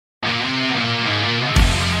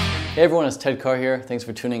Hey everyone, it's Ted Carr here. Thanks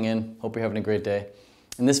for tuning in. Hope you're having a great day.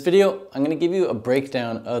 In this video, I'm going to give you a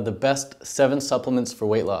breakdown of the best 7 supplements for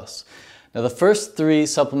weight loss. Now the first 3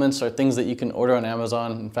 supplements are things that you can order on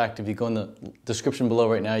Amazon. In fact, if you go in the description below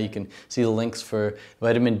right now, you can see the links for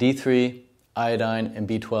vitamin D3, iodine, and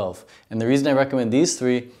B12. And the reason I recommend these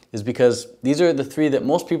 3 is because these are the 3 that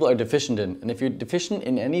most people are deficient in. And if you're deficient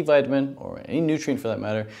in any vitamin or any nutrient for that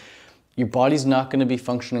matter, your body's not going to be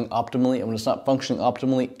functioning optimally, and when it's not functioning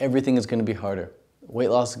optimally, everything is going to be harder. Weight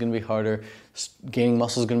loss is going to be harder, gaining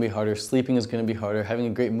muscle is going to be harder, sleeping is going to be harder, having a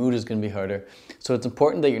great mood is going to be harder. So it's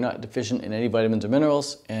important that you're not deficient in any vitamins or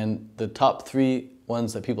minerals, and the top 3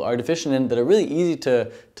 ones that people are deficient in that are really easy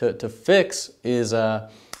to fix is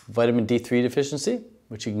vitamin D3 deficiency,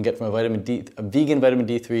 which you can get from a vegan vitamin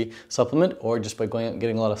D3 supplement, or just by going out and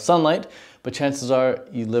getting a lot of sunlight. But chances are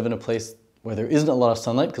you live in a place where there isn't a lot of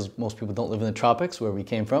sunlight, because most people don't live in the tropics where we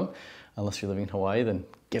came from. Unless you're living in Hawaii, then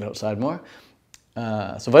get outside more.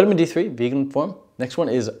 So vitamin D3, vegan form. Next one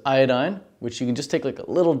is iodine, which you can just take like a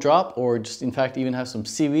little drop, or just in fact even have some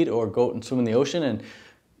seaweed, or go out and swim in the ocean and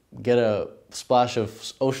get a splash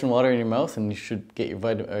of ocean water in your mouth, and you should get your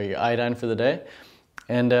iodine for the day.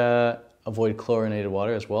 And avoid chlorinated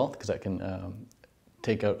water as well, because that can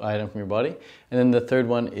take out iodine from your body. And then the third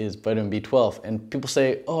one is vitamin B12. And people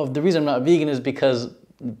say, oh, the reason I'm not vegan is because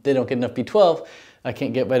they don't get enough B12. I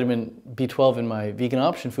can't get vitamin B12 in my vegan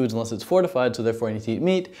option foods unless it's fortified, so therefore I need to eat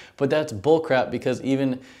meat. But that's bullcrap, because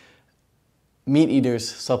even meat eaters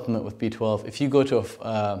supplement with B12. If you go to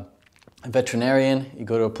a veterinarian, you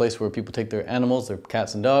go to a place where people take their animals, their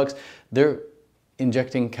cats and dogs, they're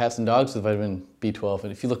injecting cats and dogs with vitamin B12.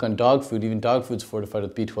 And if you look on dog food, even dog food's fortified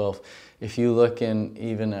with B12. If you look in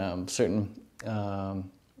even certain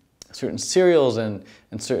cereals and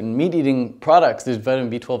certain meat-eating products, there's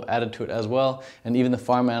vitamin B12 added to it as well. And even the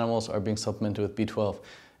farm animals are being supplemented with B12.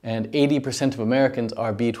 And 80% of Americans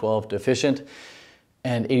are B12 deficient,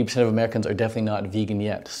 and 80% of Americans are definitely not vegan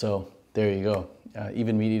yet. So there you go.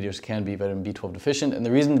 Even meat eaters can be vitamin B12 deficient. And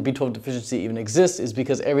the reason the B12 deficiency even exists is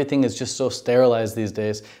because everything is just so sterilized these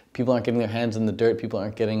days. People aren't getting their hands in the dirt. People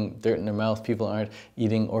aren't getting dirt in their mouth. People aren't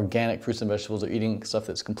eating organic fruits and vegetables. They're eating stuff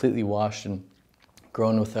that's completely washed and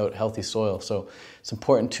grown without healthy soil. So it's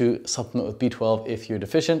important to supplement with B12 if you're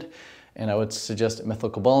deficient. And I would suggest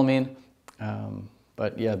methylcobalamin.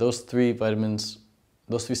 But yeah, those 3 vitamins,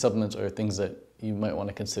 those 3 supplements are things that you might want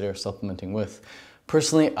to consider supplementing with.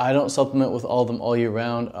 Personally, I don't supplement with all of them all year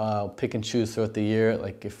round. I'll pick and choose throughout the year.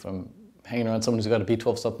 Like if I'm hanging around someone who's got a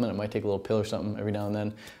B12 supplement, I might take a little pill or something every now and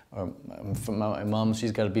then. Or from my mom,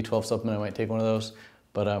 she's got a B12 supplement, I might take one of those.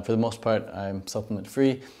 But for the most part, I'm supplement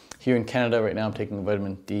free. Here in Canada right now, I'm taking a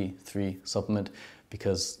vitamin D3 supplement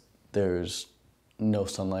because there's no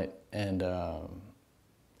sunlight, and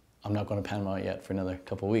I'm not going to Panama yet for another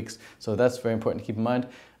couple of weeks. So that's very important to keep in mind.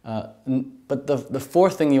 But the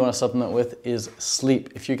 4th thing you want to supplement with is sleep.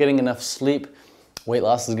 If you're getting enough sleep, weight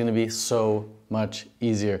loss is going to be so much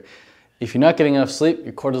easier. If you're not getting enough sleep,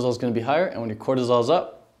 your cortisol is going to be higher, and when your cortisol is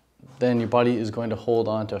up, then your body is going to hold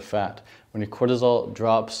on to fat. When your cortisol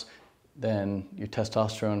drops, then your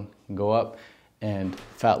testosterone can go up, and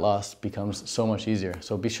fat loss becomes so much easier.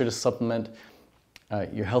 So be sure to supplement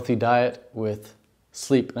your healthy diet with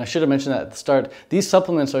sleep. And I should have mentioned that at the start. These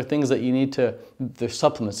supplements are things that you need to, they're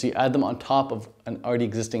supplements, so you add them on top of an already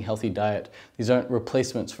existing healthy diet. These aren't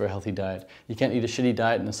replacements for a healthy diet. You can't eat a shitty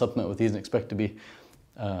diet and then supplement with these and expect to be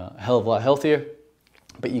a hell of a lot healthier.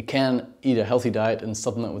 But you can eat a healthy diet and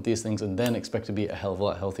supplement with these things and then expect to be a hell of a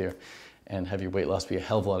lot healthier and have your weight loss be a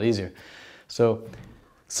hell of a lot easier. So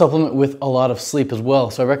supplement with a lot of sleep as well.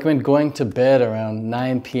 So I recommend going to bed around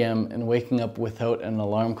 9 p.m. and waking up without an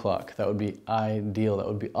alarm clock. That would be ideal. That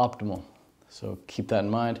would be optimal. So keep that in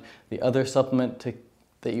mind. The other supplement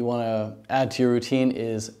that you want to add to your routine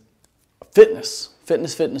is fitness.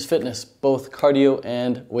 Fitness, both cardio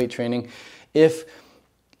and weight training. If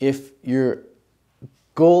your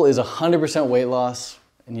goal is 100% weight loss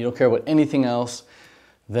and you don't care about anything else,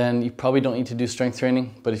 then you probably don't need to do strength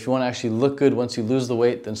training. But if you want to actually look good once you lose the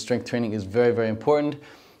weight, then strength training is very, very important.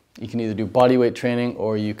 You can either do body weight training,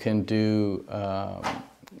 or you can do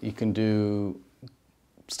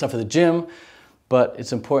stuff at the gym. But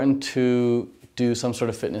it's important to do some sort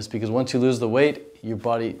of fitness, because once you lose the weight, your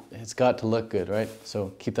body has got to look good, right?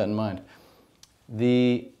 So keep that in mind.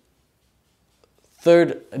 The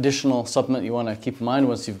 3rd additional supplement you want to keep in mind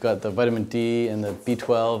once you've got the vitamin D and the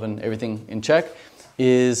B12 and everything in check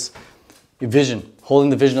is your vision, holding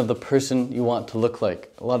the vision of the person you want to look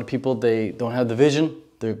like. A lot of people, they don't have the vision,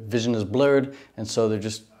 their vision is blurred, and so they're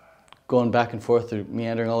just going back and forth, they're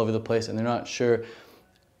meandering all over the place, and they're not sure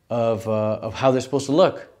of how they're supposed to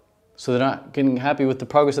look. So they're not getting happy with the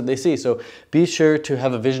progress that they see. So be sure to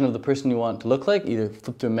have a vision of the person you want to look like. Either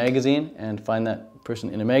flip through a magazine and find that person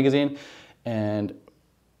in a magazine, and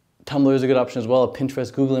Tumblr is a good option as well,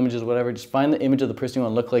 Pinterest, Google Images, whatever. Just find the image of the person you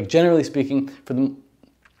want to look like. Generally speaking, for the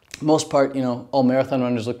most part, you know, all marathon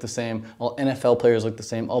runners look the same, all NFL players look the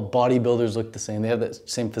same, all bodybuilders look the same. They have that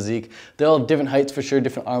same physique. They're all different heights for sure,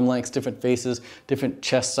 different arm lengths, different faces, different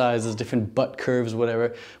chest sizes, different butt curves,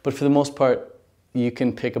 whatever. But for the most part, you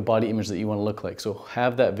can pick a body image that you want to look like. So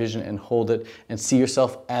have that vision and hold it and see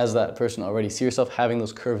yourself as that person already. See yourself having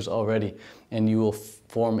those curves already, and you will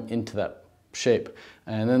form into that shape.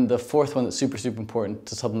 And then the fourth one that's super, super important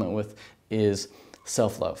to supplement with is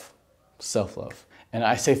self-love. Self-love. And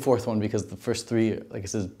I say fourth one because the first three, like I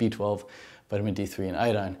said, B12, vitamin D3, and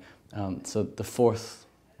iodine. So the fourth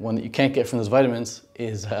one that you can't get from those vitamins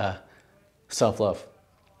is self-love.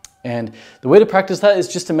 And the way to practice that is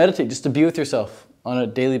just to meditate, just to be with yourself on a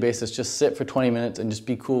daily basis. Just sit for 20 minutes and just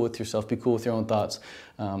be cool with yourself, be cool with your own thoughts.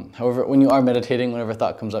 However, when you are meditating, whenever a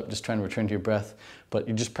thought comes up, just try and return to your breath. But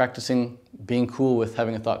you're just practicing being cool with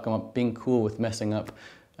having a thought come up, being cool with messing up,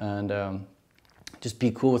 and just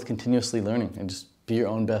be cool with continuously learning, and just be your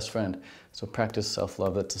own best friend. So practice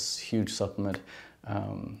self-love. That's a huge supplement.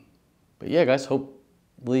 But yeah, guys,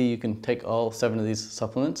 hopefully you can take all 7 of these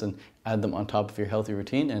supplements and add them on top of your healthy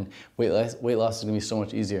routine, and weight loss is going to be so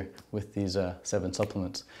much easier with these 7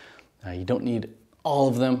 supplements. You don't need all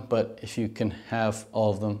of them, but if you can have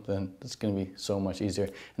all of them, then it's going to be so much easier.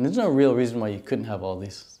 And there's no real reason why you couldn't have all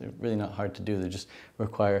these. They're really not hard to do. They just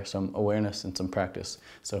require some awareness and some practice.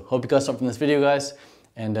 So hope you got something from this video, guys.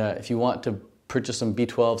 And if you want to purchase some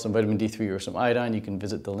B12, some vitamin D3, or some iodine, you can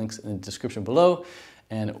visit the links in the description below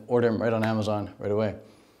and order them right on Amazon right away.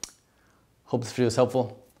 Hope this video is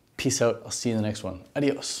helpful. Peace out. I'll see you in the next one.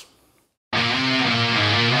 Adios.